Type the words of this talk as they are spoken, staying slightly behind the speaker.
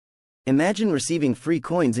Imagine receiving free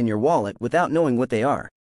coins in your wallet without knowing what they are.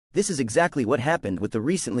 This is exactly what happened with the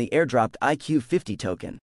recently airdropped IQ50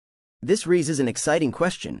 token. This raises an exciting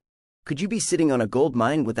question. Could you be sitting on a gold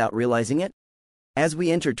mine without realizing it? As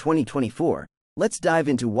we enter 2024, let's dive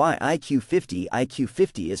into why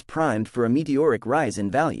IQ50 is primed for a meteoric rise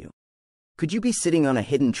in value. Could you be sitting on a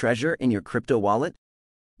hidden treasure in your crypto wallet?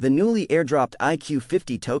 The newly airdropped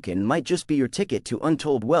IQ50 token might just be your ticket to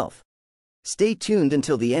untold wealth. Stay tuned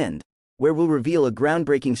until the end, where we'll reveal a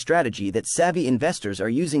groundbreaking strategy that savvy investors are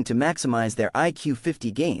using to maximize their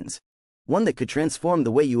IQ50 gains, one that could transform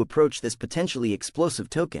the way you approach this potentially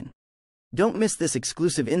explosive token. Don't miss this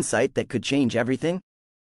exclusive insight that could change everything.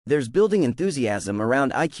 There's building enthusiasm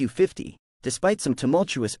around IQ50, despite some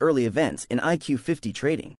tumultuous early events in IQ50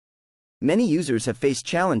 trading. Many users have faced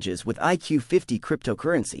challenges with IQ50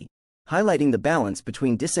 cryptocurrency, highlighting the balance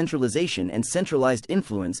between decentralization and centralized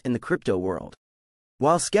influence in the crypto world.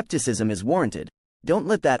 While skepticism is warranted, don't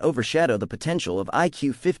let that overshadow the potential of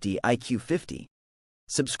IQ50.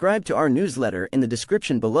 Subscribe to our newsletter in the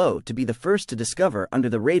description below to be the first to discover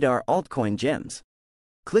under-the-radar altcoin gems.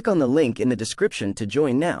 Click on the link in the description to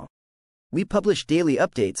join now. We publish daily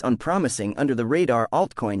updates on promising under-the-radar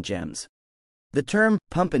altcoin gems. The term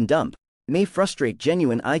pump and dump may frustrate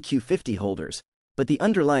genuine IQ50 holders, but the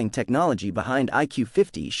underlying technology behind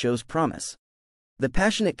IQ50 shows promise. The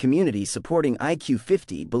passionate community supporting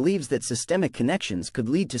IQ50 believes that systemic connections could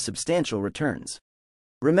lead to substantial returns.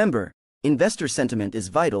 Remember, investor sentiment is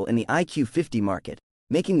vital in the IQ50 market,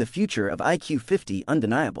 making the future of IQ50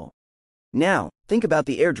 undeniable. Now, think about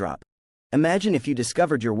the airdrop. Imagine if you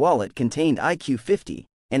discovered your wallet contained IQ50,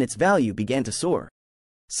 and its value began to soar.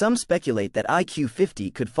 Some speculate that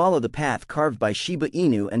IQ50 could follow the path carved by Shiba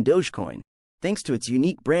Inu and Dogecoin, thanks to its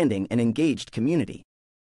unique branding and engaged community.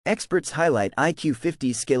 Experts highlight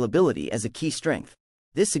IQ50's scalability as a key strength.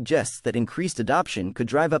 This suggests that increased adoption could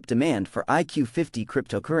drive up demand for IQ50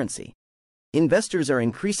 cryptocurrency. Investors are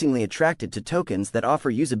increasingly attracted to tokens that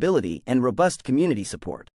offer usability and robust community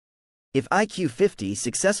support. If IQ50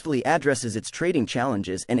 successfully addresses its trading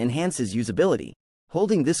challenges and enhances usability,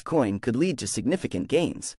 holding this coin could lead to significant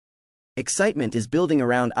gains. Excitement is building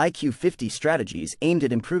around IQ50 strategies aimed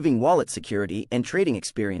at improving wallet security and trading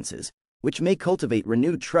experiences, which may cultivate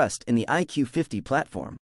renewed trust in the IQ50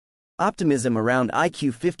 platform. Optimism around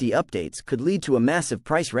IQ50 updates could lead to a massive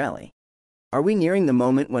price rally. Are we nearing the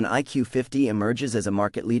moment when IQ50 emerges as a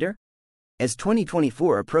market leader? As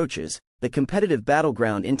 2024 approaches, the competitive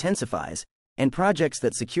battleground intensifies, and projects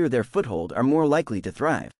that secure their foothold are more likely to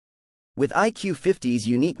thrive. With IQ50's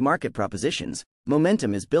unique market propositions,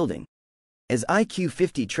 momentum is building. As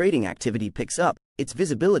IQ50 trading activity picks up, its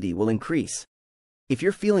visibility will increase. If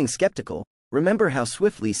you're feeling skeptical, remember how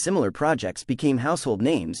swiftly similar projects became household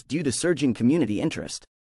names due to surging community interest.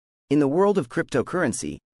 In the world of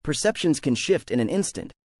cryptocurrency, perceptions can shift in an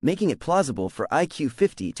instant, making it plausible for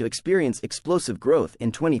IQ50 to experience explosive growth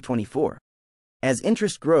in 2024. As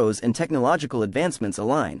interest grows and technological advancements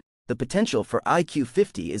align, the potential for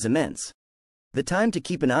IQ50 is immense. The time to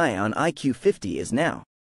keep an eye on IQ50 is now.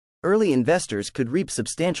 Early investors could reap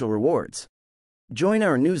substantial rewards. Join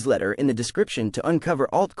our newsletter in the description to uncover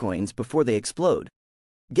altcoins before they explode.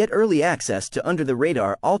 Get early access to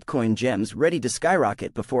under-the-radar altcoin gems ready to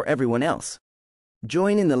skyrocket before everyone else.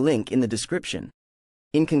 Join in the link in the description.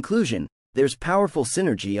 In conclusion, there's powerful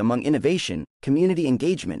synergy among innovation, community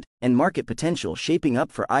engagement, and market potential shaping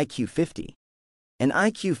up for IQ50. An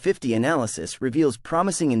IQ50 analysis reveals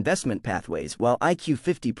promising investment pathways while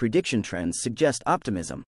IQ50 prediction trends suggest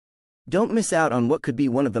optimism. Don't miss out on what could be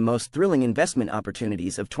one of the most thrilling investment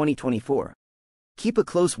opportunities of 2024. Keep a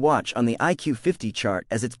close watch on the IQ50 chart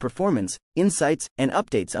as its performance, insights, and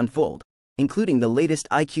updates unfold, including the latest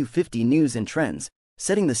IQ50 news and trends,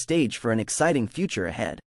 setting the stage for an exciting future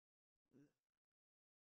ahead.